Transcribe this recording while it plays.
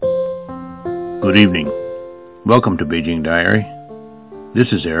Good evening. Welcome to Beijing Diary.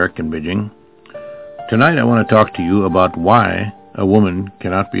 This is Eric in Beijing. Tonight I want to talk to you about why a woman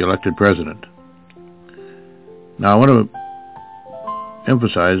cannot be elected president. Now I want to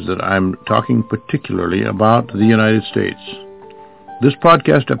emphasize that I'm talking particularly about the United States. This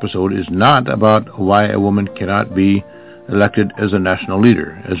podcast episode is not about why a woman cannot be elected as a national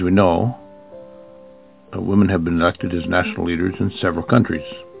leader. As we know, women have been elected as national leaders in several countries.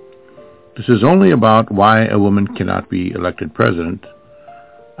 This is only about why a woman cannot be elected president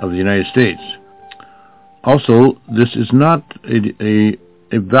of the United States. Also, this is not a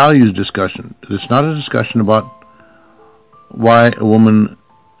values discussion. It's not a discussion about why a woman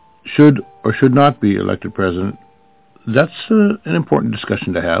should or should not be elected president. That's an important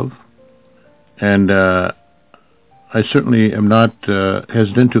discussion to have. And I certainly am not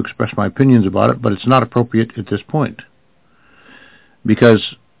hesitant to express my opinions about it, but it's not appropriate at this point.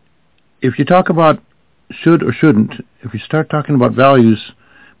 Because if you talk about should or shouldn't, if you start talking about values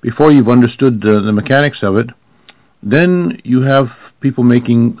before you've understood the mechanics of it, then you have people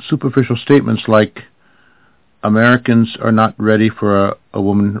making superficial statements like Americans are not ready for a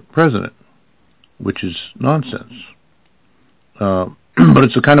woman president, which is nonsense. But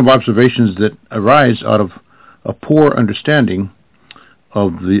it's the kind of observations that arise out of a poor understanding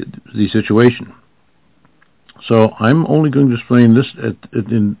of the situation. So I'm only going to explain this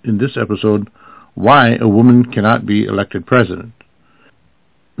in this episode why a woman cannot be elected president.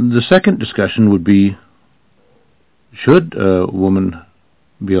 The second discussion would be, should a woman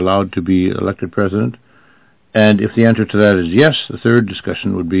be allowed to be elected president? And if the answer to that is yes, the third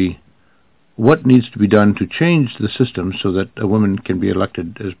discussion would be, what needs to be done to change the system so that a woman can be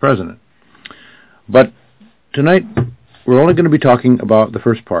elected as president? But tonight, we're only going to be talking about the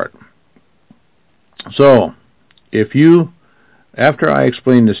first part. So, if you, after I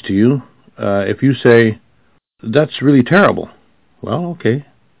explain this to you, if you say, that's really terrible, well, okay,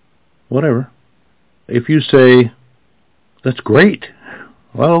 whatever. If you say, that's great,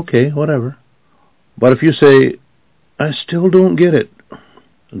 well, okay, whatever. But if you say, I still don't get it,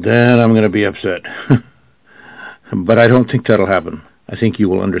 then I'm going to be upset. But I don't think that'll happen. I think you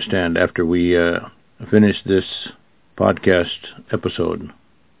will understand after we finish this podcast episode.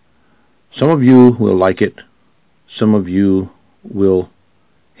 Some of you will like it. Some of you will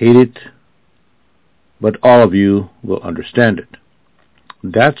hate it. But all of you will understand it.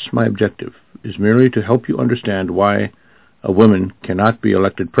 That's my objective, is merely to help you understand why a woman cannot be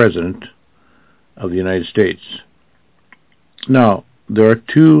elected president of the United States. Now, there are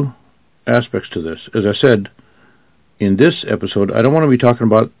two aspects to this. As I said, in this episode, I don't want to be talking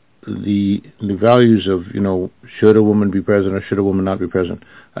about the values of, should a woman be president or should a woman not be president.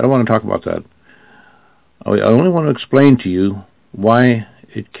 I don't want to talk about that. I only want to explain to you why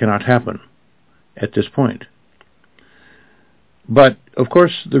it cannot happen at this point. But, of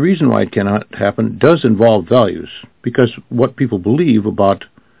course, the reason why it cannot happen does involve values, because what people believe about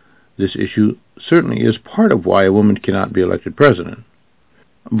this issue certainly is part of why a woman cannot be elected president.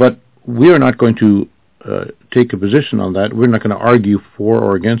 But we are not going to take a position on that. We're not going to argue for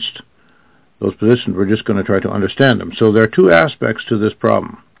or against those positions. We're just going to try to understand them. So there are two aspects to this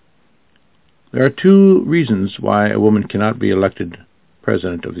problem. There are two reasons why a woman cannot be elected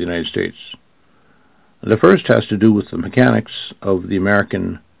president of the United States. The first has to do with the mechanics of the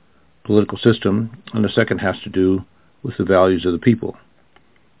American political system, and the second has to do with the values of the people.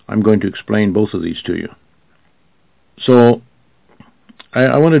 I'm going to explain both of these to you. So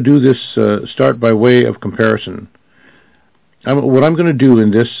I want to do this, start by way of comparison. What I'm going to do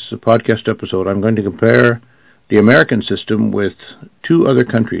in this podcast episode, I'm going to compare the American system with two other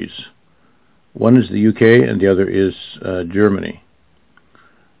countries. One is the UK and the other is Germany.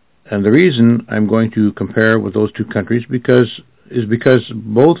 And the reason I'm going to compare with those two countries is because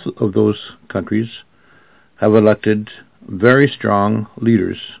both of those countries have elected very strong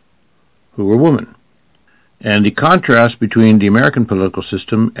leaders who were women. And the contrast between the American political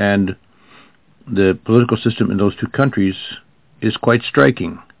system and the political system in those two countries is quite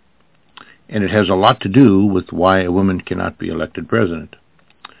striking. And it has a lot to do with why a woman cannot be elected president.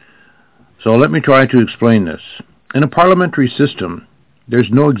 So let me try to explain this. In a parliamentary system,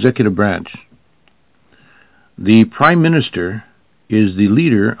 there's no executive branch. The Prime Minister is the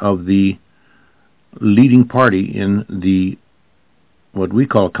leader of the leading party in the what we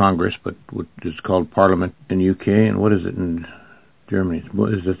call Congress, but what is called Parliament in the UK, and what is it in Germany?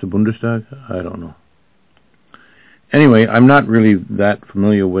 Is this the Bundestag? I don't know. Anyway, I'm not really that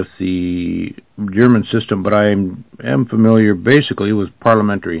familiar with the German system, but I am familiar basically with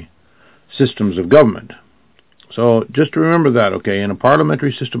parliamentary systems of government. So just remember that, okay? In a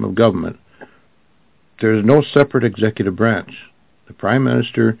parliamentary system of government, there's no separate executive branch. The Prime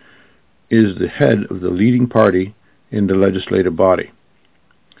Minister is the head of the leading party in the legislative body.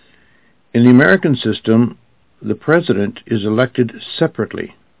 In the American system, the President is elected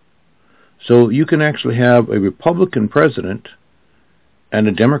separately. So you can actually have a Republican President and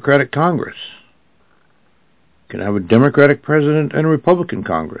a Democratic Congress. You can have a Democratic President and a Republican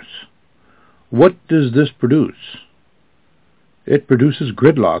Congress. What does this produce? It produces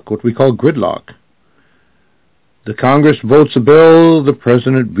gridlock, what we call gridlock. The Congress votes a bill, the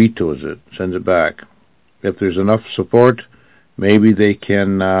President vetoes it, sends it back. If there's enough support, maybe they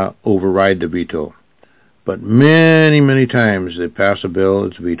can override the veto. But many, many times they pass a bill,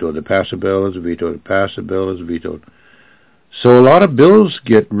 it's vetoed. They pass a bill, it's vetoed. They pass a bill, it's vetoed. So a lot of bills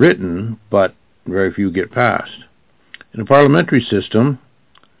get written, but very few get passed. In a parliamentary system,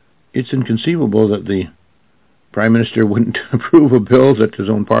 it's inconceivable that the Prime Minister wouldn't approve a bill that his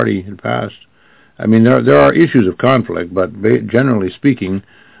own party had passed. I mean, there are issues of conflict, but generally speaking,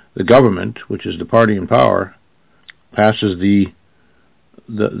 the government, which is the party in power, passes the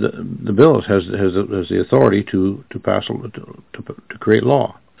bills, has the authority to pass to create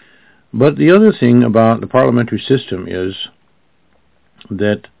law. But the other thing about the parliamentary system is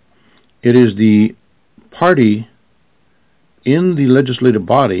that it is the party in the legislative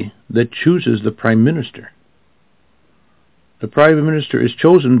body that chooses the Prime Minister. The Prime Minister is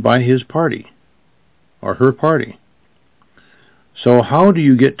chosen by his party or her party. So how do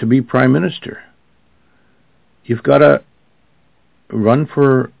you get to be Prime Minister? You've got to run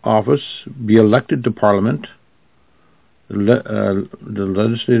for office, be elected to Parliament. The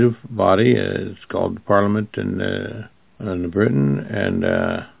legislative body is called Parliament in Britain, and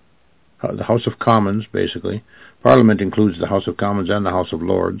the House of Commons, basically. Parliament includes the House of Commons and the House of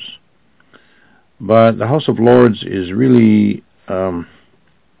Lords. But the House of Lords is really,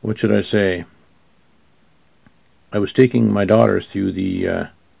 what should I say? I was taking my daughters through the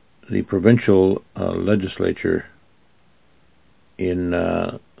provincial legislature in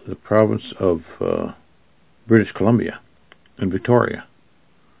the province of British Columbia in Victoria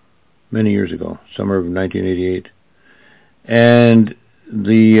many years ago, summer of 1988, and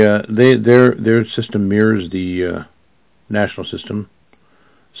their system mirrors the national system.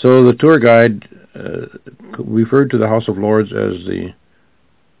 So the tour guide referred to the House of Lords as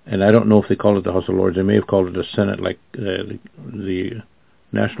and I don't know if they called it the House of Lords. They may have called it a Senate, like the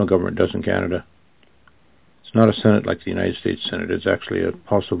national government does in Canada. It's not a Senate like the United States Senate. It's actually a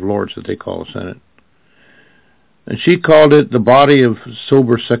House of Lords that they call a Senate. And she called it the body of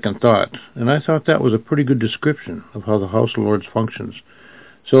sober second thought. And I thought that was a pretty good description of how the House of Lords functions.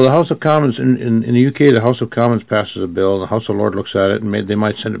 So the House of Commons, in the UK, the House of Commons passes a bill, the House of Lords looks at it, and they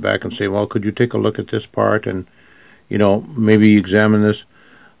might send it back and say, well, could you take a look at this part and, maybe examine this?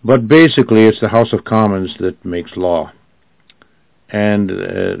 But basically, it's the House of Commons that makes law. And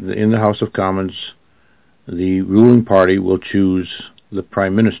in the House of Commons, the ruling party will choose the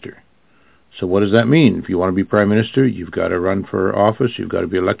Prime Minister. So what does that mean? If you want to be Prime Minister, you've got to run for office, you've got to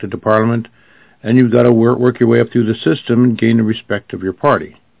be elected to Parliament, and you've got to work your way up through the system and gain the respect of your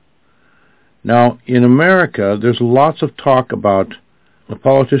party. Now, in America, there's lots of talk about a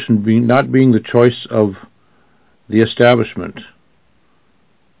politician not being the choice of the establishment.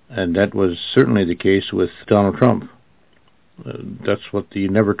 And that was certainly the case with Donald Trump. That's what the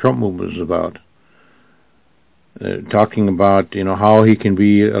Never Trump movement was about. Talking about, how he can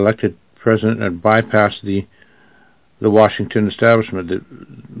be elected president and bypass the Washington establishment,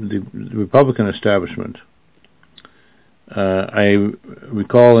 the Republican establishment. I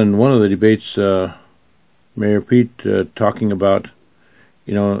recall in one of the debates, Mayor Pete talking about,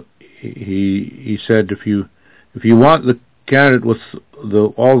 he said if you want the candidate with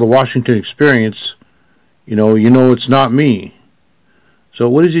all the Washington experience, it's not me. So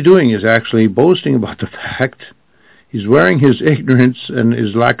what is he doing? Is actually boasting about the fact he's wearing his ignorance and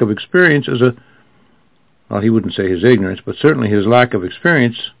his lack of experience he wouldn't say his ignorance, but certainly his lack of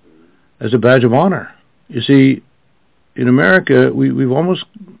experience as a badge of honor. You see, in America, we've almost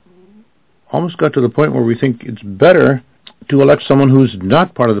got to the point where we think it's better to elect someone who's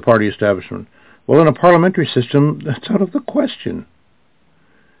not part of the party establishment. Well, in a parliamentary system, that's out of the question.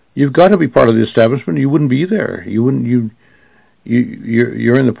 You've got to be part of the establishment. You wouldn't be there. You're in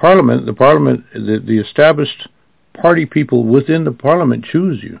the parliament. The parliament, the established party people within the parliament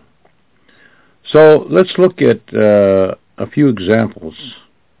choose you. So let's look at a few examples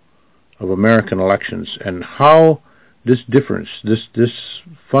of American elections and how this difference, this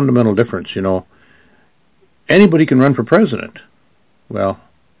fundamental difference, anybody can run for president. Well,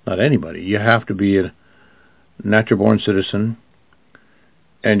 not anybody. You have to be a natural-born citizen.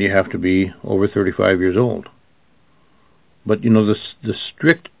 and you have to be over 35 years old. But, the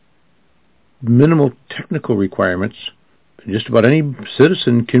strict minimal technical requirements just about any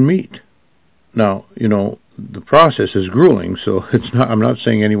citizen can meet. Now, the process is grueling, so I'm not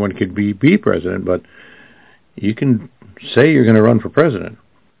saying anyone could be president, but you can say you're going to run for president.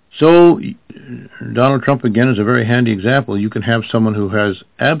 So Donald Trump, again, is a very handy example. You can have someone who has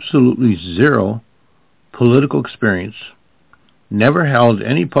absolutely zero political experience, never held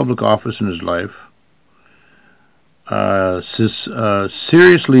any public office in his life,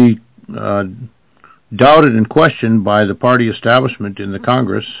 seriously doubted and questioned by the party establishment in the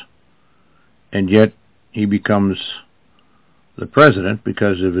Congress, and yet he becomes the president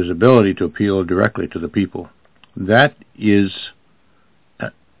because of his ability to appeal directly to the people. That is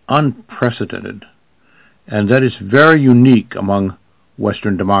unprecedented, and that is very unique among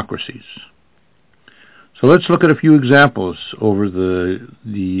Western democracies. So let's look at a few examples over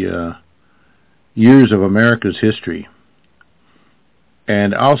the years of America's history.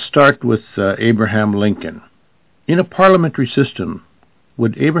 And I'll start with Abraham Lincoln. In a parliamentary system,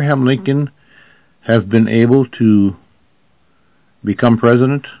 would Abraham Lincoln have been able to become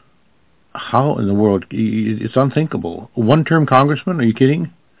president? How in the world? It's unthinkable. A one-term congressman? Are you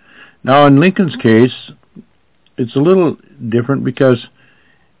kidding? Now, in Lincoln's case, it's a little different because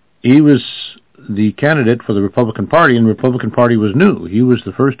he was the candidate for the Republican Party, and the Republican Party was new. He was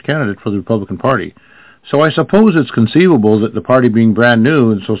the first candidate for the Republican Party. So I suppose it's conceivable that the party being brand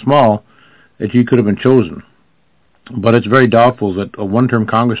new and so small that he could have been chosen. But it's very doubtful that a one-term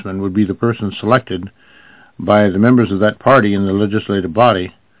congressman would be the person selected by the members of that party in the legislative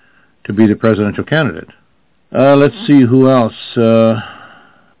body to be the presidential candidate. Let's see who else.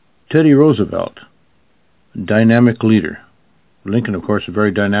 Teddy Roosevelt, dynamic leader. Lincoln, of course, a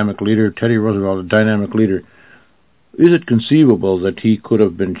very dynamic leader. Teddy Roosevelt, a dynamic leader. Is it conceivable that he could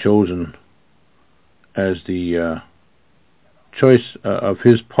have been chosen as the choice of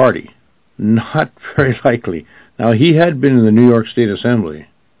his party? Not very likely. Now, he had been in the New York State Assembly,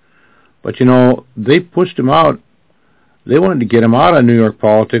 but, they pushed him out. They wanted to get him out of New York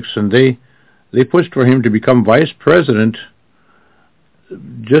politics, and they pushed for him to become vice president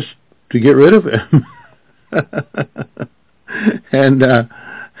just to get rid of him. and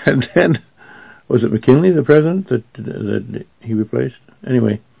then, was it McKinley, the president, that he replaced?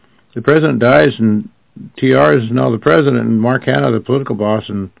 Anyway, the president dies, and TR is now the president, and Mark Hanna, the political boss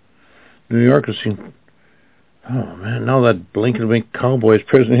in New York, is saying, oh man, now that blink-and-blink cowboy is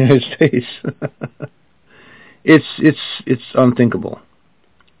president of the United States. It's unthinkable.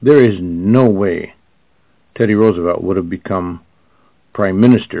 There is no way Teddy Roosevelt would have become prime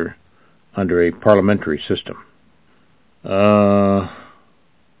minister under a parliamentary system. Well,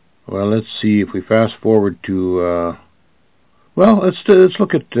 let's see if we fast forward to. Let's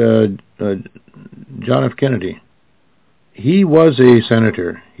look at John F. Kennedy. He was a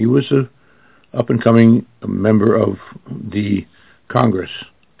senator. He was a up-and-coming member of the Congress.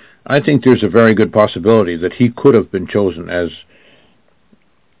 I think there's a very good possibility that he could have been chosen as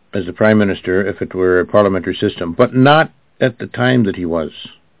the prime minister if it were a parliamentary system, but not at the time that he was.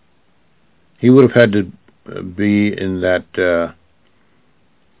 He would have had to be in that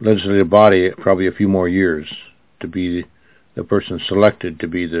legislative body probably a few more years to be the person selected to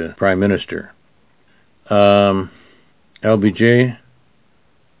be the prime minister. LBJ,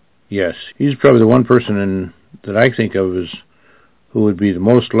 yes, he's probably the one person that I think of as who would be the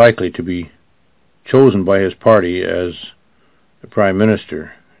most likely to be chosen by his party as the prime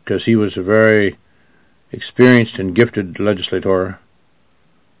minister, because he was a very experienced and gifted legislator,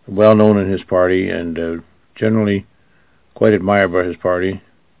 well known in his party, and generally quite admired by his party.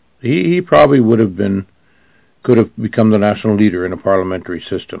 He probably could have become the national leader in a parliamentary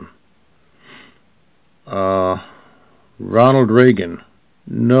system. Ronald Reagan,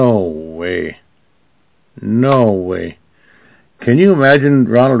 no way. No way. Can you imagine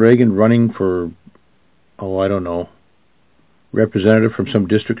Ronald Reagan running for, I don't know, representative from some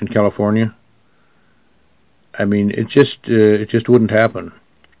district in California? I mean, it just wouldn't happen.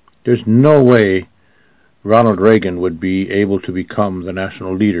 There's no way Ronald Reagan would be able to become the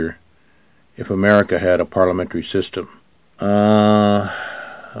national leader if America had a parliamentary system.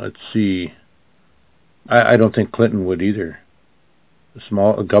 Let's see. I don't think Clinton would either.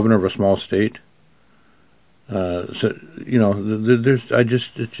 A governor of a small state. It's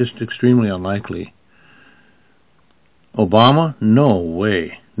just extremely unlikely. Obama? No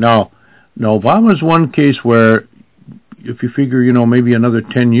way. Now Obama's one case where, if you figure, maybe another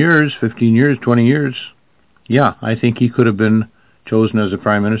 10 years, 15 years, 20 years, I think he could have been chosen as a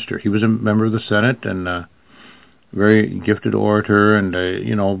prime minister. He was a member of the Senate, and very gifted orator,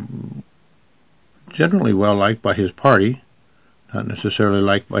 and generally well liked by his party, not necessarily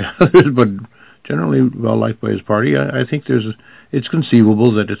liked by others, but generally well liked by his party. I think it's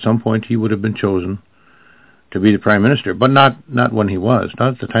conceivable that at some point he would have been chosen to be the prime minister, but not when he was,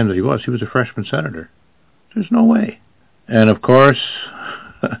 not at the time that he was. He was a freshman senator. There's no way. And of course,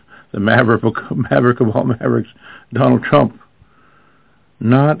 the maverick of all mavericks, Donald Trump,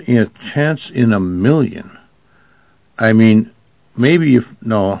 not a chance in a million. I mean, maybe if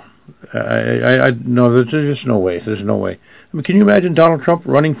no, no, there's just no way. There's no way. I mean, can you imagine Donald Trump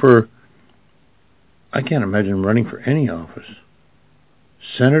running for? I can't imagine him running for any office.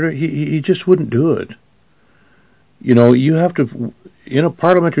 Senator, he just wouldn't do it. You have to, in a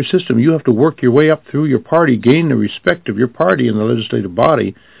parliamentary system, you have to work your way up through your party, gain the respect of your party in the legislative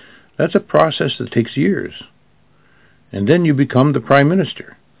body. That's a process that takes years. And then you become the prime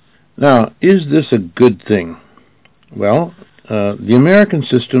minister. Now, is this a good thing? Well, the American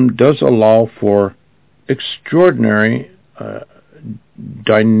system does allow for extraordinary,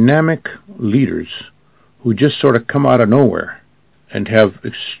 dynamic leaders who just sort of come out of nowhere and have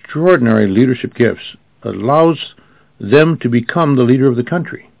extraordinary leadership gifts. It allows them to become the leader of the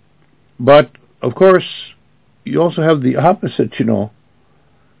country. But, of course, you also have the opposite,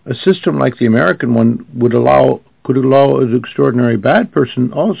 A system like the American one could allow an extraordinary bad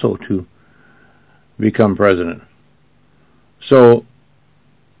person also to become president. So,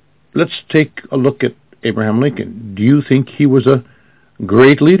 let's take a look at Abraham Lincoln. Do you think he was a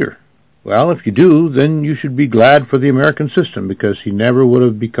great leader? Well, if you do, then you should be glad for the American system, because he never would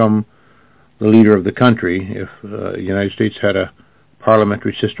have become the leader of the country if the United States had a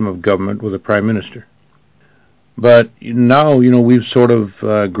parliamentary system of government with a prime minister. But now, we've sort of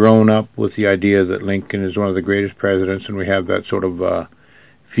grown up with the idea that Lincoln is one of the greatest presidents, and we have that sort of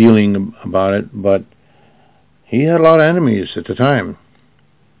feeling about it. But he had a lot of enemies at the time.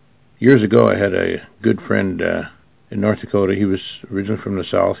 Years ago, I had a good friend in North Dakota. He was originally from the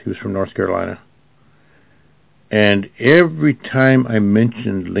South. He was from North Carolina. And every time I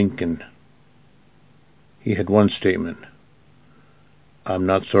mentioned Lincoln, he had one statement: "I'm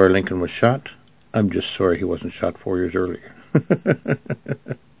not sorry Lincoln was shot. I'm just sorry he wasn't shot 4 years earlier."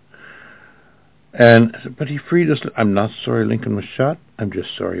 But he freed us. "I'm not sorry Lincoln was shot. I'm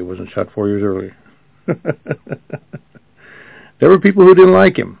just sorry he wasn't shot 4 years earlier." There were people who didn't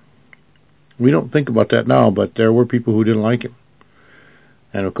like him. We don't think about that now, but there were people who didn't like him.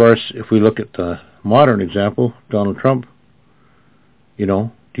 And of course, if we look at the modern example, Donald Trump,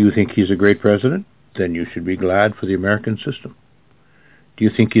 do you think he's a great president? Then you should be glad for the American system. Do you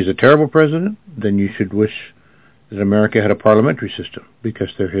think he's a terrible president? Then you should wish that America had a parliamentary system,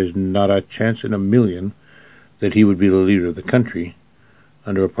 because there is not a chance in a million that he would be the leader of the country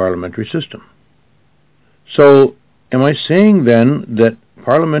under a parliamentary system. So, am I saying then that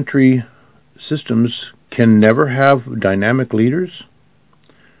parliamentary systems can never have dynamic leaders?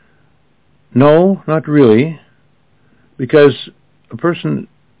 No, not really, because a person,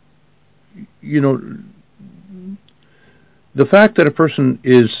 the fact that a person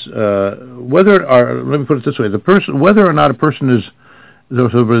is, let me put it this way, whether or not a person is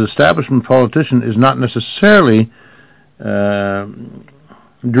sort of an establishment politician is not necessarily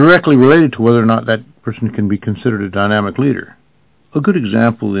directly related to whether or not that person can be considered a dynamic leader. A good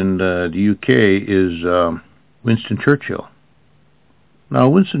example in the UK is Winston Churchill. Now,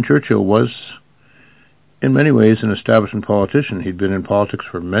 Winston Churchill was, in many ways, an establishment politician. He'd been in politics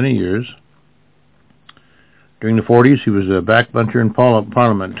for many years. During the 40s, he was a backbencher in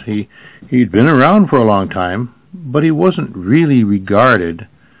Parliament. He'd been around for a long time, but he wasn't really regarded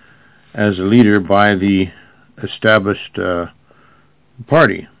as a leader by the established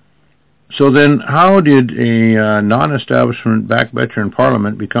party. So then, how did a non-establishment backbencher in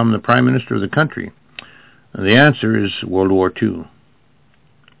Parliament become the Prime Minister of the country? And the answer is World War II.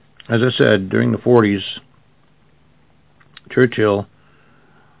 As I said, during the 40s, Churchill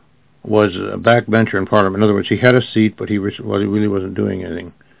was a backbencher in Parliament. In other words, he had a seat, but he really wasn't doing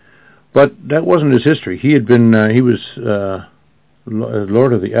anything. But that wasn't his history. He was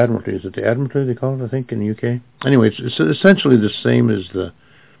Lord of the Admiralty. Is it the Admiralty they call it, I think, in the UK? Anyway, it's essentially the same as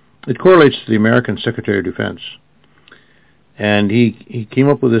it correlates to the American Secretary of Defense. And he came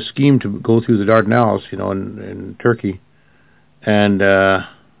up with a scheme to go through the Dardanelles, in Turkey. And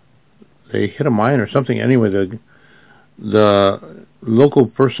they hit a mine or something. Anyway, the local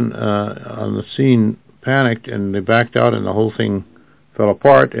person on the scene panicked, and they backed out, and the whole thing fell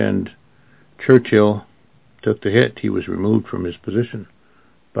apart, and Churchill took the hit. He was removed from his position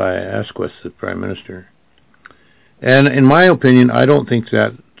by Asquith, the Prime Minister. And in my opinion, I don't think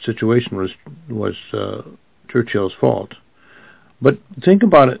that situation was Churchill's fault. But think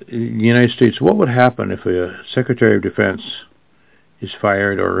about it, in the United States, what would happen if a Secretary of Defense is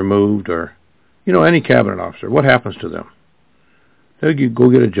fired or removed, or, any cabinet officer? What happens to them? They'll go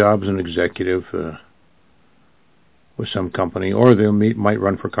get a job as an executive with some company, or they might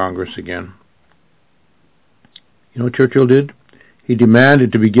run for Congress again. You know what Churchill did? He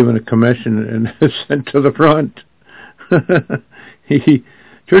demanded to be given a commission and sent to the front.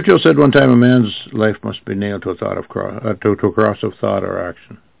 Churchill said one time, a man's life must be nailed to a cross of thought or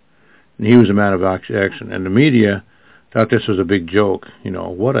action. And he was a man of action. And the media thought this was a big joke.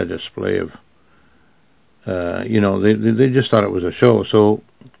 What a display of, they just thought it was a show. So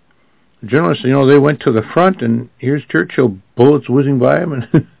journalists, they went to the front, and here's Churchill, bullets whizzing by him,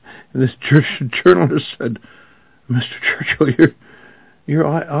 and this journalist said, "Mr. Churchill, you're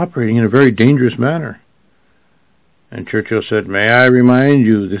operating in a very dangerous manner." And Churchill said, "May I remind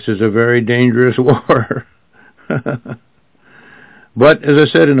you, this is a very dangerous war." But, as I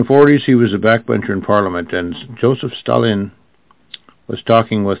said, in the 40s, he was a backbencher in Parliament, and Joseph Stalin was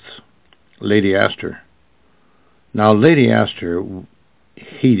talking with Lady Astor. Now, Lady Astor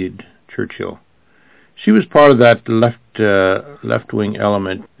hated Churchill. She was part of that left-wing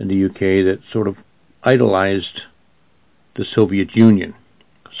element in the UK that sort of idolized the Soviet Union,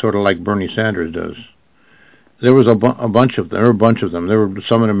 sort of like Bernie Sanders does. There was a bunch of them. There were a bunch of them. There were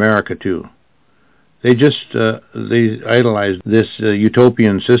some in America too. They idolized this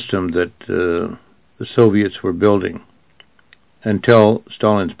utopian system that the Soviets were building until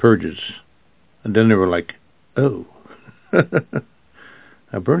Stalin's purges, and then they were like, "Oh."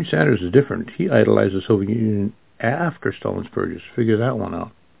 Now Bernie Sanders is different. He idolized the Soviet Union after Stalin's purges. Figure that one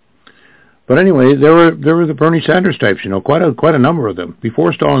out. But anyway, there were the Bernie Sanders types. Quite a number of them.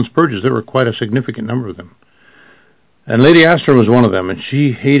 Before Stalin's purges, there were quite a significant number of them. And Lady Astor was one of them, and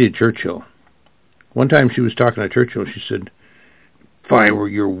she hated Churchill. One time she was talking to Churchill, she said, "If I were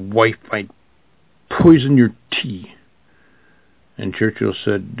your wife, I'd poison your tea." And Churchill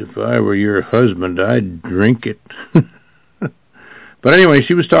said, "If I were your husband, I'd drink it." But anyway,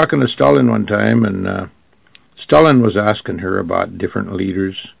 she was talking to Stalin one time, and Stalin was asking her about different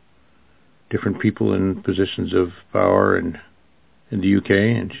leaders, different people in positions of power in the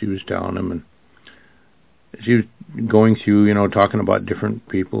UK, and she was telling him, and she was going through, talking about different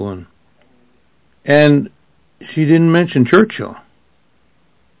people, and she didn't mention Churchill.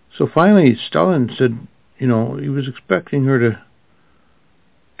 So finally, Stalin said, he was expecting her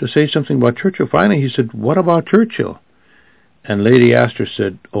to say something about Churchill. Finally, he said, "What about Churchill?" And Lady Astor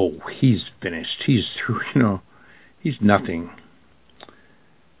said, "Oh, he's finished. He's through, he's nothing."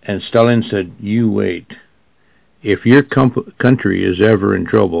 And Stalin said, "You wait. If your country is ever in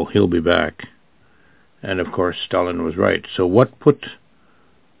trouble, he'll be back." And of course, Stalin was right. So what put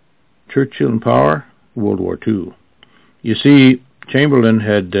Churchill in power? World War II. You see, Chamberlain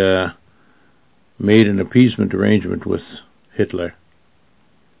had made an appeasement arrangement with Hitler,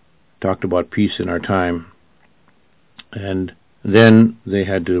 talked about peace in our time, and then they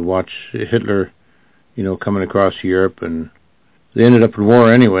had to watch Hitler, coming across Europe, and they ended up in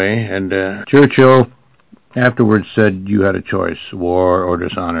war anyway, and Churchill afterwards said, "You had a choice, war or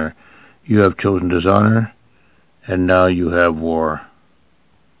dishonor. You have chosen dishonor, and now you have war."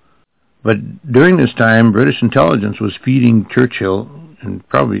 But during this time, British intelligence was feeding Churchill, and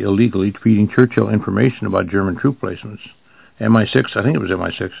probably illegally, feeding Churchill information about German troop placements. MI6, I think it was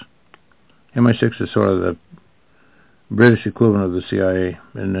MI6. MI6 is sort of the British equivalent of the CIA,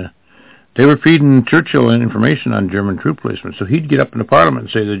 and they were feeding Churchill information on German troop placements. So he'd get up in the Parliament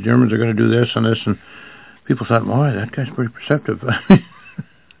and say the Germans are going to do this and this, and people thought, "Boy, that guy's pretty perceptive."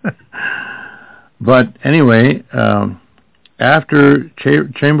 But anyway, after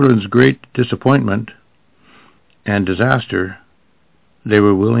Chamberlain's great disappointment and disaster, they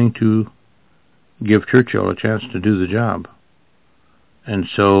were willing to give Churchill a chance to do the job. And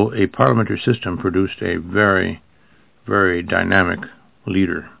so a parliamentary system produced a very, very dynamic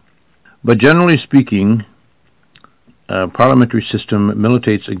leader. But generally speaking, a parliamentary system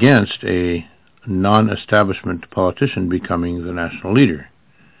militates against a non-establishment politician becoming the national leader,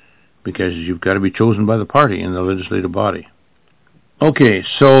 because you've got to be chosen by the party in the legislative body. Okay,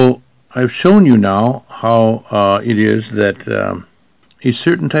 so I've shown you now how it is that a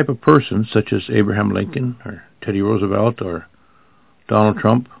certain type of person, such as Abraham Lincoln or Teddy Roosevelt or Donald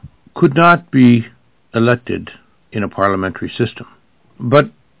Trump, could not be elected in a parliamentary system.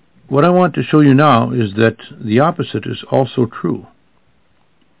 But what I want to show you now is that the opposite is also true.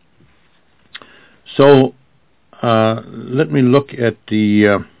 So let me look at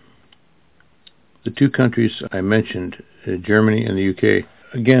the two countries I mentioned, Germany and the UK.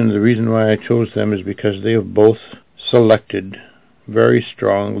 again, the reason why I chose them is because they have both selected very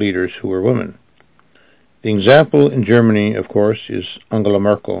strong leaders who are women. The example in Germany, of course, is Angela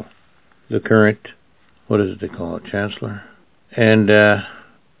Merkel, the current, what is it they call it, Chancellor? And the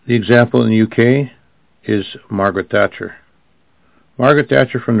example in the UK is Margaret Thatcher. Margaret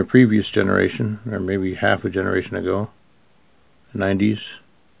Thatcher from the previous generation, or maybe half a generation ago, the 90s, is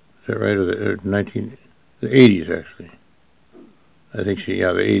that right, or the 80s actually. I think the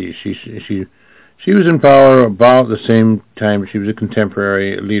 80s. She was in power about the same time. She was a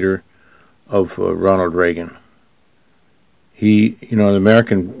contemporary leader of Ronald Reagan. The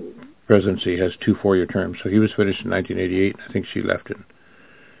American presidency has 2 4-year terms, so he was finished in 1988. I think she left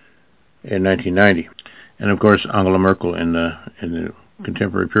in 1990. And of course, Angela Merkel in the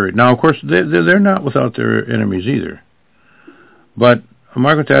contemporary period. Now, of course, they're not without their enemies either. But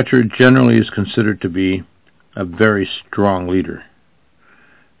Margaret Thatcher generally is considered to be a very strong leader.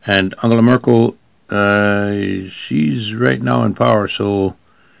 And Angela Merkel, she's right now in power, so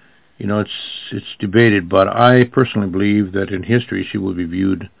it's debated. But I personally believe that in history she will be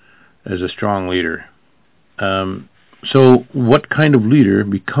viewed as a strong leader. So, what kind of leader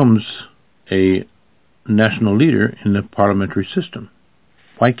becomes a national leader in the parliamentary system?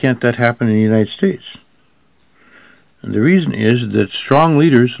 Why can't that happen in the United States? And the reason is that strong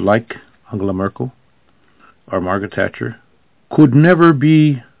leaders like Angela Merkel or Margaret Thatcher could never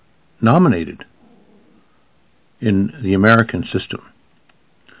be nominated in the American system.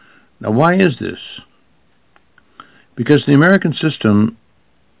 Now, why is this? Because the American system,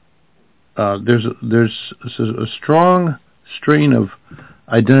 there's a strong strain of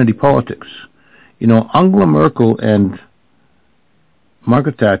identity politics. Angela Merkel and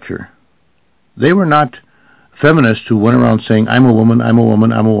Margaret Thatcher, they were not feminists who went around saying, I'm a woman, I'm a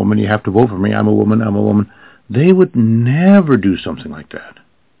woman, I'm a woman, you have to vote for me, I'm a woman, I'm a woman. They would never do something like that.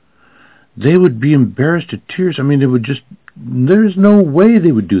 They would be embarrassed to tears. I mean, there's no way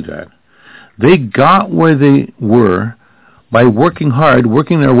they would do that. They got where they were by working hard,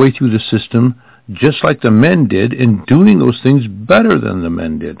 working their way through the system, just like the men did, and doing those things better than the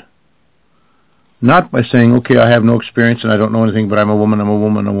men did. Not by saying, okay, I have no experience and I don't know anything, but I'm a woman, I'm a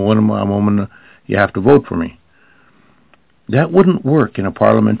woman, I'm a woman, I'm a woman, you have to vote for me. That wouldn't work in a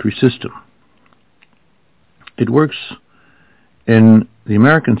parliamentary system. It works in the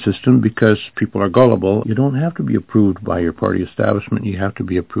American system because people are gullible. You don't have to be approved by your party establishment. You have to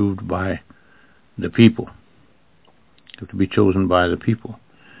be approved by the people. You have to be chosen by the people.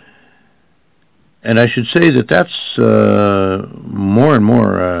 And I should say that that's more and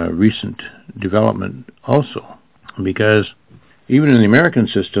more recent development also, because even in the American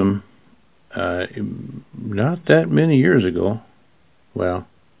system, not that many years ago, well,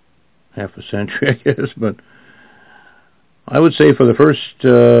 half a century, I guess, but I would say for the first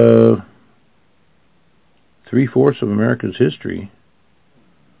 3/4 of America's history,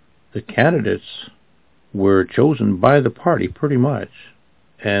 the candidates were chosen by the party pretty much.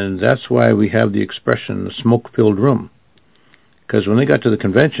 And that's why we have the expression, the smoke-filled room. Because when they got to the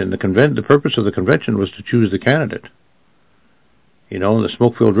convention, the purpose of the convention was to choose the candidate. In the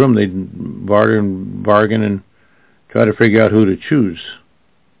smoke-filled room, they'd bargain and try to figure out who to choose.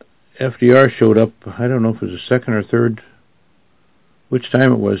 FDR showed up, I don't know if it was the second or third, which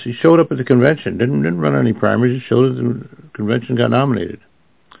time it was. He showed up at the convention, didn't run any primaries, he showed up at the convention, got nominated.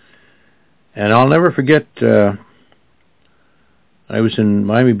 And I'll never forget, I was in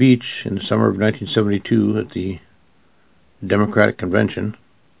Miami Beach in the summer of 1972 at the Democratic Convention.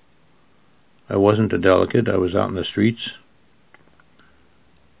 I wasn't a delegate, I was out in the streets.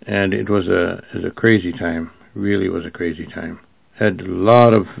 And it was a crazy time, really was a crazy time. Had a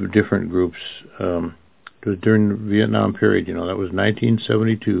lot of different groups. It was during the Vietnam period, that was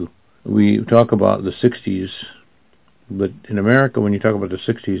 1972. We talk about the 60s, but in America, when you talk about the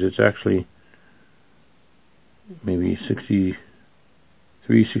 60s, it's actually maybe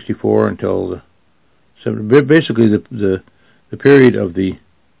 63, 64 until the 70s. Basically, the period of the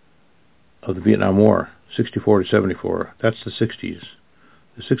Vietnam War, 64 to 74. That's the 60s.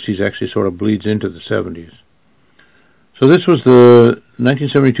 The 60s actually sort of bleeds into the 70s. So this was the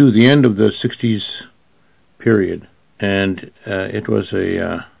 1972, the end of the 60s period, and it was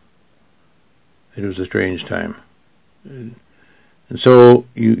a strange time. And so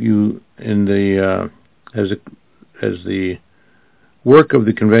you in the as the work of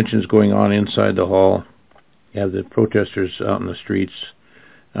the convention is going on inside the hall, you have the protesters out in the streets.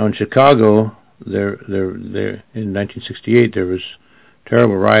 Now in Chicago, there in 1968 there was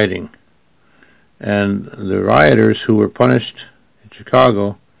terrible rioting, and the rioters who were punished in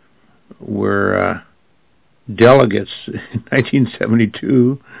Chicago were delegates in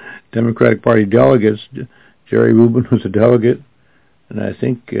 1972, Democratic Party delegates. Jerry Rubin was a delegate, and I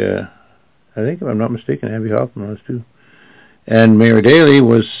think if I'm not mistaken, Abby Hoffman was too. And Mayor Daley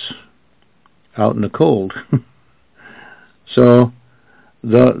was out in the cold. So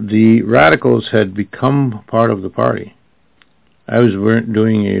the radicals had become part of the party. I was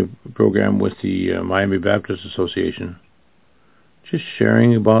doing a program with the Miami Baptist Association, just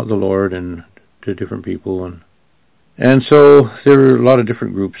sharing about the Lord and to different people, and so there were a lot of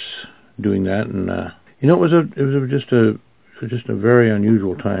different groups doing that, and it was just a very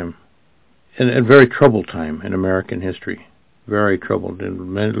unusual time, and a very troubled time in American history, very troubled,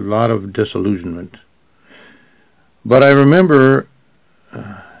 and a lot of disillusionment. But I remember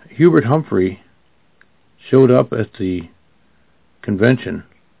Hubert Humphrey showed up at the convention,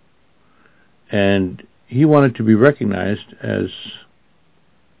 and he wanted to be recognized as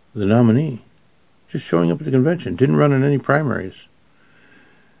the nominee, just showing up at the convention, didn't run in any primaries.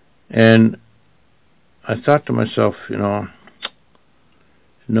 And I thought to myself, no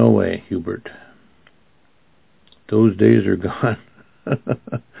way, Hubert. Those days are gone.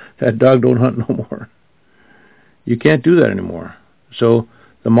 That dog don't hunt no more. You can't do that anymore. So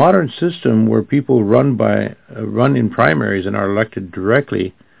the modern system where people run in primaries and are elected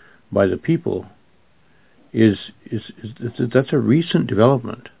directly by the people that's a recent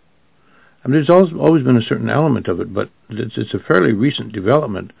development. I mean, there's always been a certain element of it, but it's a fairly recent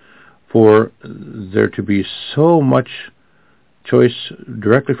development for there to be so much choice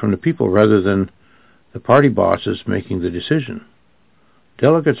directly from the people rather than the party bosses making the decision.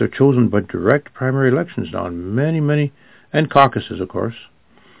 Delegates are chosen by direct primary elections now, in many, and caucuses, of course.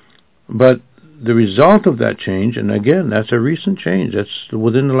 But the result of that change, and again, that's a recent change. That's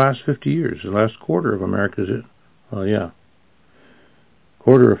within the last 50 years, the last quarter of America's,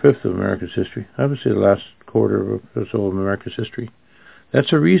 quarter or fifth of America's history. I would say the last quarter or so of America's history.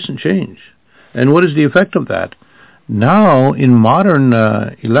 That's a recent change. And what is the effect of that? Now, in modern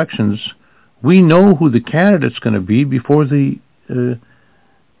elections, we know who the candidate's going to be before the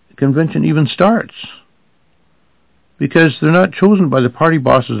convention even starts. Because they're not chosen by the party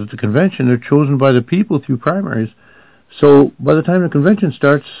bosses at the convention, they're chosen by the people through primaries. So by the time the convention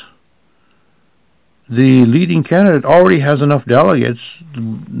starts, the leading candidate already has enough delegates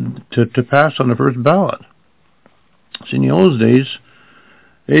to pass on the first ballot. So in the old days,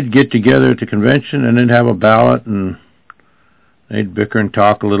 they'd get together at the convention and they'd have a ballot, and they'd bicker and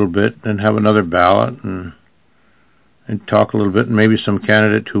talk a little bit, and have another ballot, and talk a little bit, and maybe some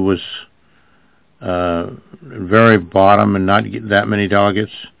candidate who was very bottom and not get that many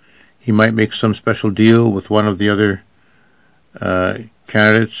delegates, he might make some special deal with one of the other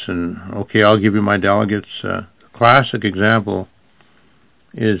candidates, and okay, I'll give you my delegates. A classic example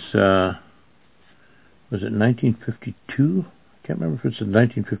is was it 1952? I can't remember if it's the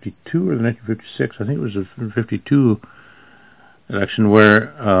 1952 or the 1956. I think it was the 52 election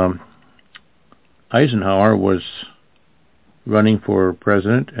where Eisenhower was running for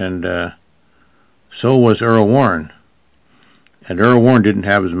president, and so was Earl Warren. And Earl Warren didn't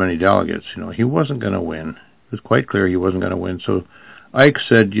have as many delegates. He wasn't going to win. It was quite clear he wasn't going to win. So Ike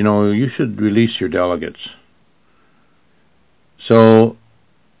said, you should release your delegates. So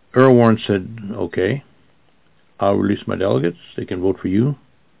Earl Warren said, okay, I'll release my delegates. They can vote for you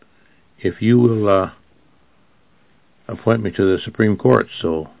if you will appoint me to the Supreme Court.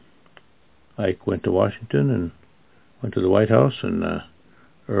 So Ike went to Washington and went to the White House, and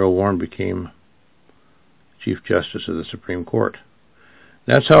Earl Warren became Chief Justice of the Supreme Court.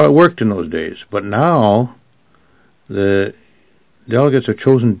 That's how it worked in those days. But now the delegates are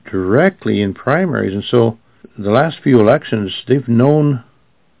chosen directly in primaries, and so the last few elections, they've known.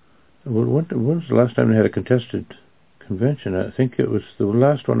 When was the last time they had a contested convention? I think it was the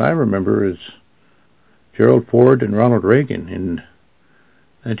last one I remember is Gerald Ford and Ronald Reagan in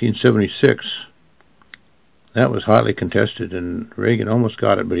 1976. That was hotly contested, and Reagan almost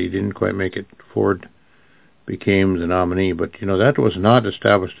got it, but he didn't quite make it. Ford became the nominee, but that was not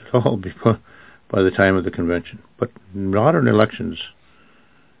established at all by the time of the convention. But in modern elections,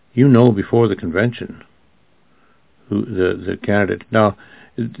 before the convention who the candidate. Now,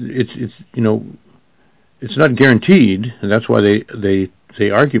 it's not guaranteed, and that's why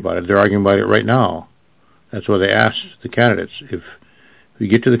they argue about it. They're arguing about it right now. That's why they asked the candidates, if we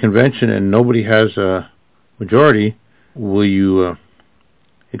get to the convention and nobody has a majority, will you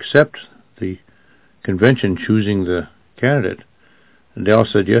accept the convention choosing the candidate? And they all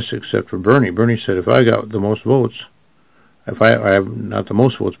said yes, except for Bernie. Bernie said, if I got the most votes, if I have not the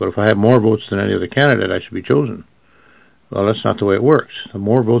most votes, but if I have more votes than any other candidate, I should be chosen. Well, that's not the way it works. The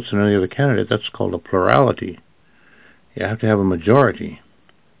more votes than any other candidate, that's called a plurality. You have to have a majority.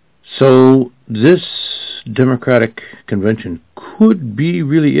 So this Democratic convention could be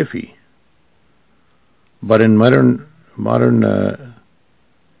really iffy. But in modern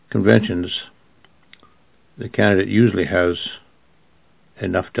conventions, the candidate usually has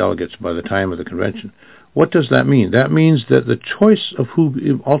enough delegates by the time of the convention. What does that mean? That means that the choice of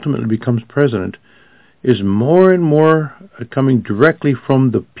who ultimately becomes president is more and more coming directly from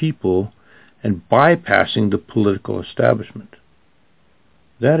the people and bypassing the political establishment.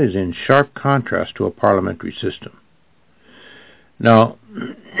 That is in sharp contrast to a parliamentary system. Now,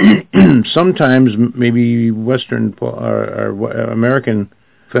 sometimes maybe Western or American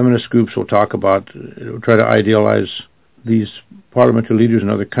feminist groups will talk about, try to idealize these parliamentary leaders in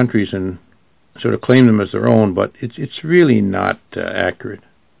other countries and sort of claim them as their own, but it's really not accurate.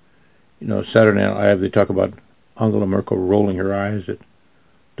 You know, Saturday Night Live, they talk about Angela Merkel rolling her eyes at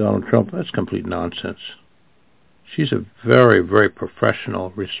Donald Trump. That's complete nonsense. She's a very, very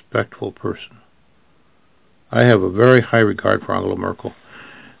professional, respectful person. I have a very high regard for Angela Merkel.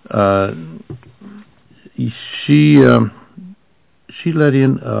 She let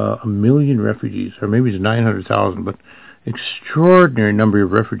in 1 million refugees, or maybe it's 900,000, but extraordinary number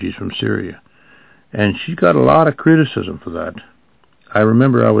of refugees from Syria. And she got a lot of criticism for that. I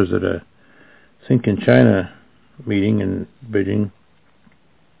remember I was at a Think in China meeting in Beijing.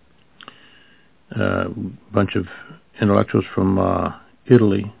 A bunch of intellectuals from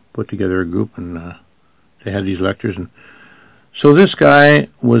Italy put together a group, and they had these lectures. And so this guy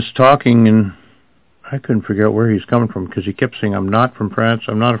was talking, and I couldn't figure out where he's coming from, because he kept saying, I'm not from France,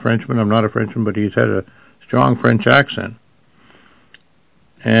 I'm not a Frenchman, but he's had a strong French accent.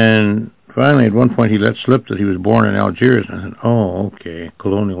 And finally, at one point, he let slip that he was born in Algiers. And I said, oh, okay,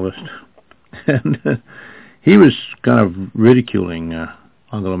 colonialist. And he was kind of ridiculing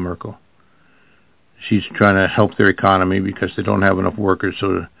Angela Merkel. She's trying to help their economy because they don't have enough workers,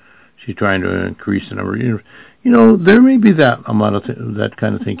 so she's trying to increase the number. You know, there may be that amount of that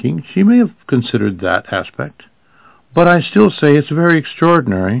kind of thinking. She may have considered that aspect. But I still say it's very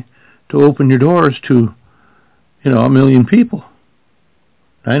extraordinary to open your doors to, 1 million people.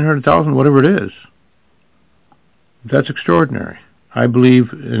 900,000, whatever it is. That's extraordinary. I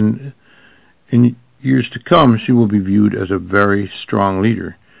believe in years to come, she will be viewed as a very strong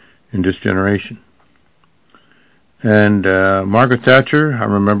leader in this generation. And Margaret Thatcher, I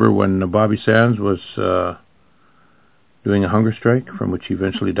remember when Bobby Sands was doing a hunger strike from which he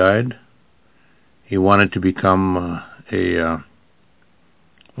eventually died. He wanted to become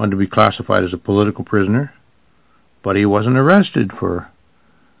wanted to be classified as a political prisoner, but he wasn't arrested for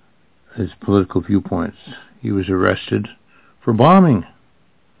his political viewpoints. He was arrested for bombing.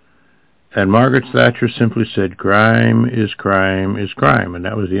 And Margaret Thatcher simply said, crime is crime is crime, and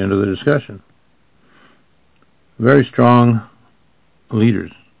that was the end of the discussion. Very strong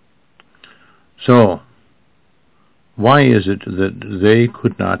leaders. So, why is it that they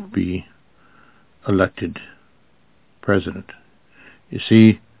could not be elected president? You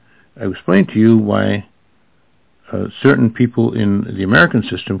see, I explained to you why certain people in the American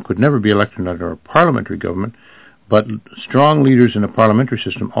system could never be elected under a parliamentary government, but strong leaders in a parliamentary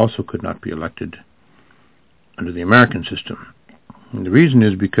system also could not be elected under the American system. And the reason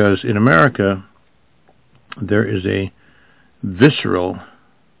is because in America, there is a visceral,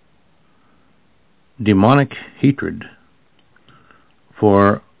 demonic hatred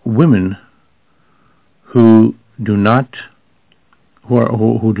for women who do not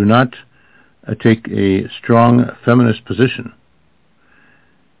take a strong feminist position.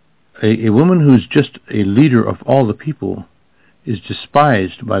 A woman who's just a leader of all the people is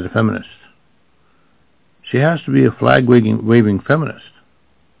despised by the feminists. She has to be a flag-waving feminist,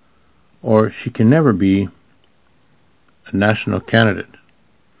 or she can never be a national candidate.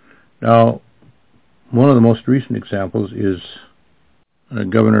 Now, one of the most recent examples is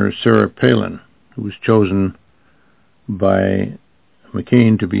Governor Sarah Palin, who was chosen by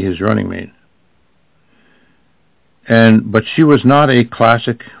McCain to be his running mate. But she was not a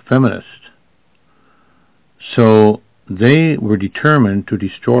classic feminist. So they were determined to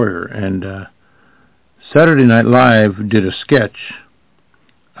destroy her. And Saturday Night Live did a sketch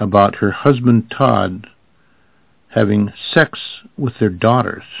about her husband Todd having sex with their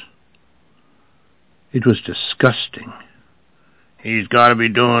daughters. It was disgusting. He's got to be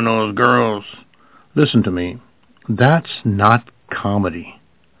doing those girls. Listen to me. That's not comedy.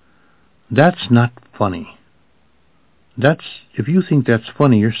 That's not funny. If you think that's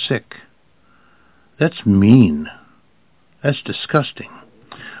funny, you're sick. That's mean. That's disgusting.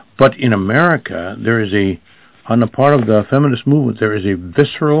 But in America, there is a on the part of the feminist movement, there is a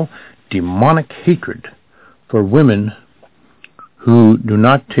visceral, demonic hatred for women who do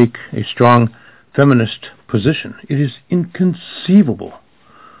not take a strong feminist position. It is inconceivable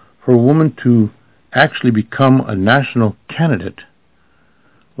for a woman to actually become a national candidate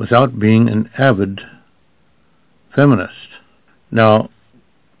without being an avid feminist. Now,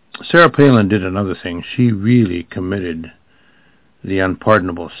 Sarah Palin did another thing. She really committed the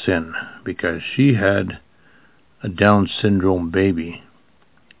unpardonable sin because she had a Down syndrome baby,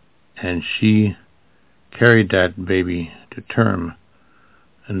 and she carried that baby to term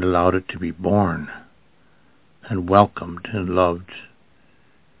and allowed it to be born and welcomed and loved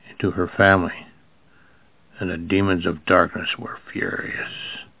into her family. And the demons of darkness were furious.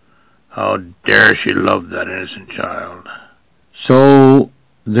 How dare she love that innocent child? So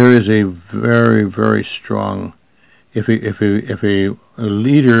there is a very, very strong, if a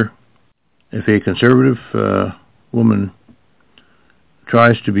leader, if a conservative woman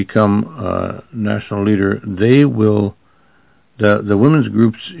tries to become a national leader, they will, the women's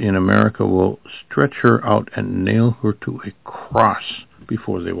groups in America will stretch her out and nail her to a cross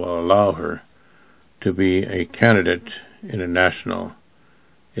before they will allow her to be a candidate in a national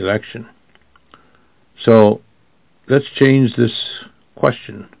election. So let's change this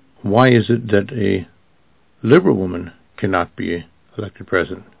question. Why is it that a liberal woman cannot be elected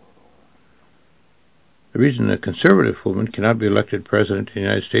president? The reason a conservative woman cannot be elected president in the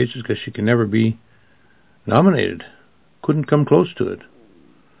United States is because she can never be nominated. Couldn't come close to it.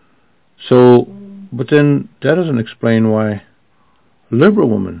 So, but then that doesn't explain why a liberal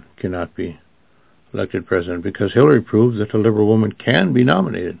woman cannot be elected president, because Hillary proved that a liberal woman can be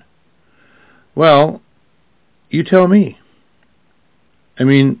nominated. Well, you tell me. I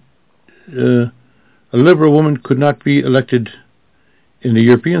mean, a liberal woman could not be elected in the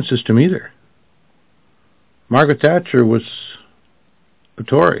European system either. Margaret Thatcher was a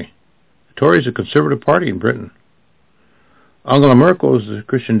Tory. The Tory is a conservative party in Britain. Angela Merkel is a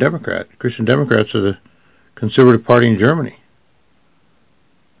Christian Democrat. Christian Democrats are the conservative party in Germany.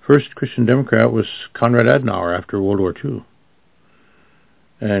 First Christian Democrat was Konrad Adenauer after World War II.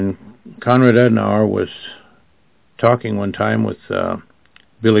 And Konrad Adenauer was talking one time with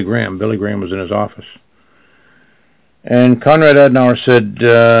Billy Graham. Billy Graham was in his office. And Konrad Adenauer said,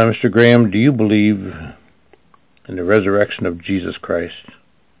 Mr. Graham, do you believe in the resurrection of Jesus Christ?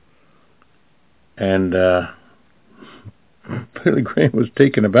 And Billy Graham was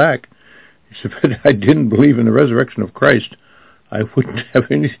taken aback. He said, but I didn't believe in the resurrection of Christ. I wouldn't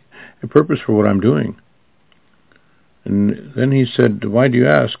have any purpose for what I'm doing. And then he said, why do you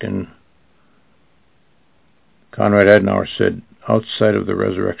ask? And Konrad Adenauer said, outside of the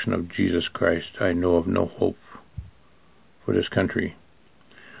resurrection of Jesus Christ, I know of no hope for this country.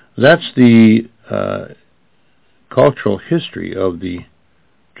 That's the cultural history of the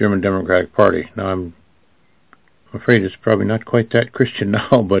German Democratic Party. Now, I'm afraid it's probably not quite that Christian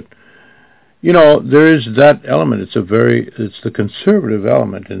now, but you know, there is that element. It's the conservative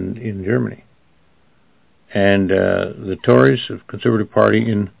element in Germany. And the Tories, a conservative party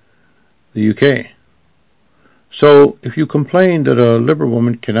in the UK. So if you complain that a liberal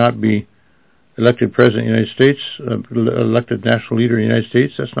woman cannot be elected president of the United States, elected national leader in the United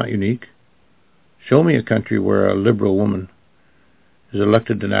States, that's not unique. Show me a country where a liberal woman is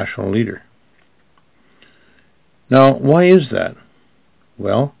elected the national leader. Now, why is that?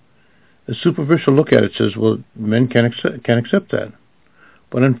 Well, a superficial look at it says, well, men can accept that.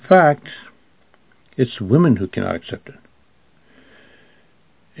 But in fact, it's women who cannot accept it.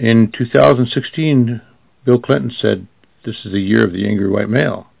 In 2016, Bill Clinton said, this is the year of the angry white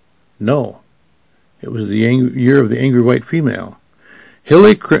male. No, it was the year of the angry white female.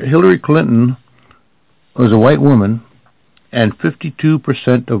 Hillary Clinton was a white woman, and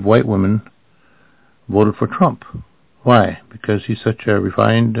 52% of white women voted for Trump. Why? Because he's such a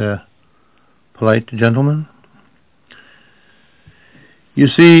refined, polite gentleman? You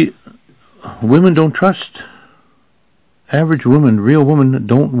see, women don't trust. Average women, real women,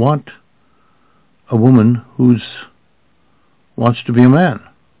 don't want a woman who wants to be a man.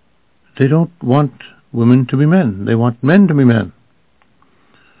 They don't want women to be men. They want men to be men.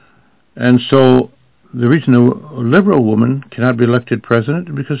 And so the reason a liberal woman cannot be elected president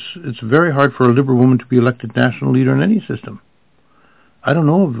is because it's very hard for a liberal woman to be elected national leader in any system. I don't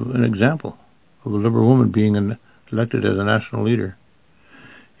know of an example of a liberal woman being elected as a national leader.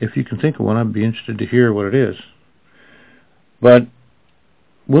 If you can think of one, I'd be interested to hear what it is. But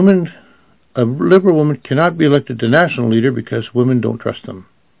a liberal woman cannot be elected to national leader because women don't trust them.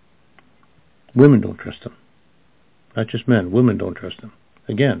 Women don't trust them. Not just men, women don't trust them.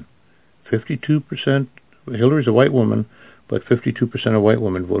 Again, 52% Hillary's a white woman, but 52% of white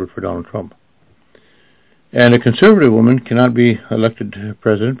women voted for Donald Trump. And a conservative woman cannot be elected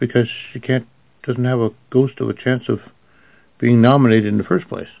president because she doesn't have a ghost of a chance of being nominated in the first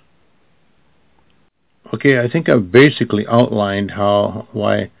place. Okay, I think I've basically outlined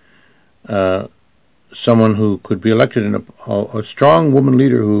why someone who could be elected in a strong woman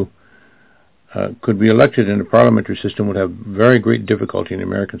leader who could be elected in a parliamentary system would have very great difficulty in the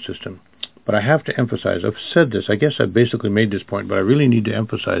American system. But I have to emphasize, I've said this, I guess I've basically made this point, but I really need to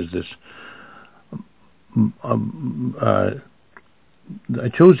emphasize this. I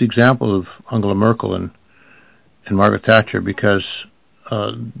chose the example of Angela Merkel and Margaret Thatcher because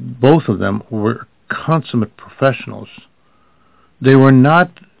both of them were consummate professionals. They were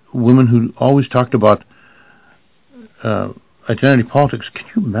not women who always talked about identity politics.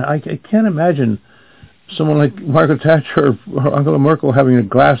 I can't imagine someone like Margaret Thatcher or Angela Merkel having a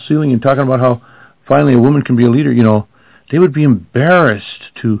glass ceiling and talking about how finally a woman can be a leader. You know, they would be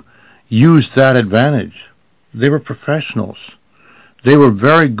embarrassed to use that advantage. They were professionals. They were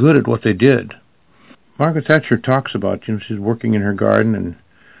very good at what they did. Margaret Thatcher talks about, she's working in her garden and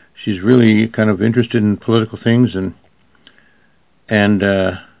she's really kind of interested in political things, and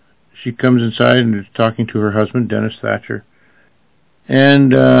she comes inside and is talking to her husband, Dennis Thatcher,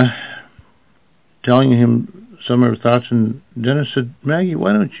 and telling him some of her thoughts. And Dennis said, "Maggie,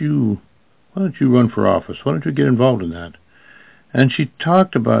 why don't you run for office? Why don't you get involved in that?" And she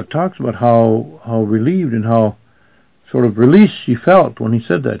talks about how relieved and how sort of released she felt when he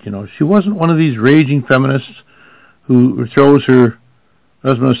said that. You know, she wasn't one of these raging feminists who throws her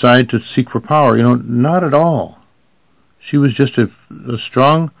husband aside to seek for power. You know, not at all. She was just a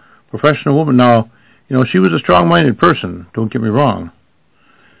strong professional woman. Now, you know, she was a strong-minded person, don't get me wrong.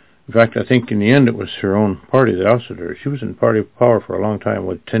 In fact, I think in the end it was her own party that ousted her. She was in party power for a long time,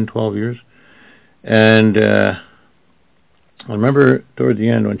 10, 12 years? And I remember toward the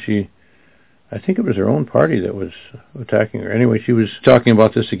end when I think it was her own party that was attacking her. Anyway, she was talking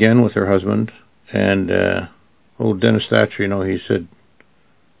about this again with her husband, and old Dennis Thatcher, you know, he said,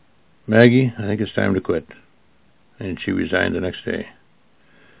 "Maggie, I think it's time to quit." And she resigned the next day.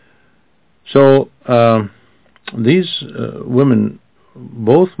 So these women,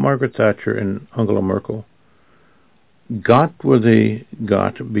 both Margaret Thatcher and Angela Merkel, got where they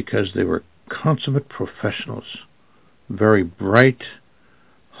got because they were consummate professionals, very bright,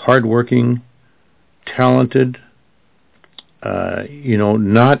 hardworking, talented,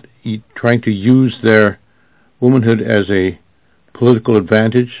 not trying to use their womanhood as a political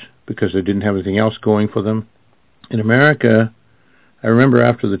advantage because they didn't have anything else going for them. In America, I remember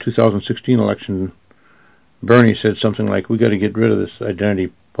after the 2016 election, Bernie said something like, "We got to get rid of this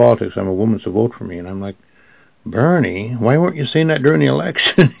identity politics. I'm a woman, so vote for me." And I'm like, "Bernie, why weren't you saying that during the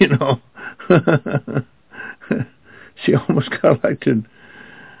election?" You know, she almost got elected.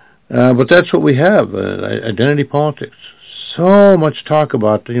 But that's what we have, identity politics. So much talk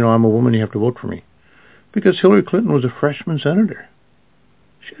about, I'm a woman, you have to vote for me. Because Hillary Clinton was a freshman senator.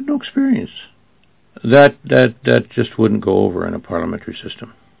 She had no experience. That just wouldn't go over in a parliamentary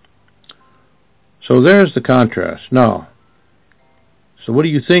system. So there's the contrast. Now, so what do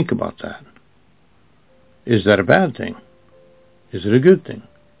you think about that? Is that a bad thing? Is it a good thing?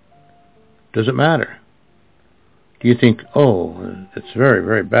 Does it matter? Do you think, it's very,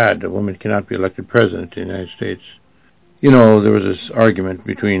 very bad that a woman cannot be elected president of the United States? There was this argument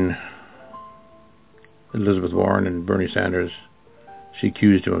between Elizabeth Warren and Bernie Sanders. She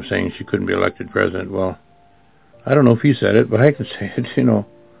accused him of saying she couldn't be elected president. Well, I don't know if he said it, but I can say it,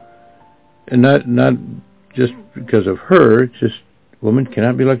 And not just because of her, it's just women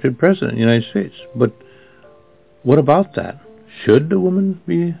cannot be elected president of the United States. But what about that? Should a woman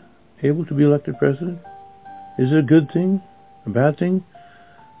be able to be elected president? Is it a good thing? A bad thing?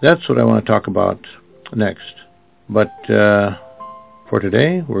 That's what I want to talk about next. But for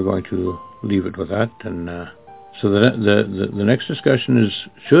today, we're going to leave it with that. And so the next discussion is,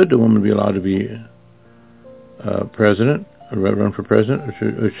 should a woman be allowed to be president, or run for president?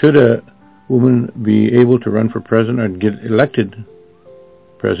 Or should a woman be able to run for president or get elected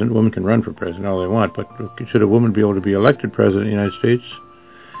president? A woman can run for president all they want, but should a woman be able to be elected president of the United States?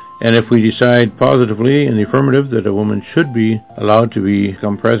 And if we decide positively in the affirmative that a woman should be allowed to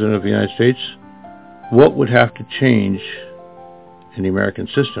become president of the United States, what would have to change in the American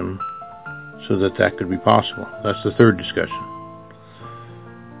system so that could be possible? That's the third discussion.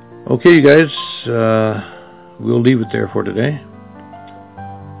 Okay, you guys, we'll leave it there for today.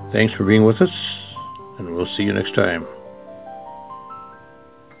 Thanks for being with us, and we'll see you next time.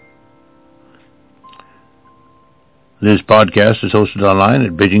 This podcast is hosted online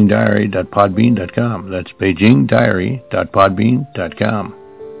at beijingdiary.podbean.com. That's beijingdiary.podbean.com.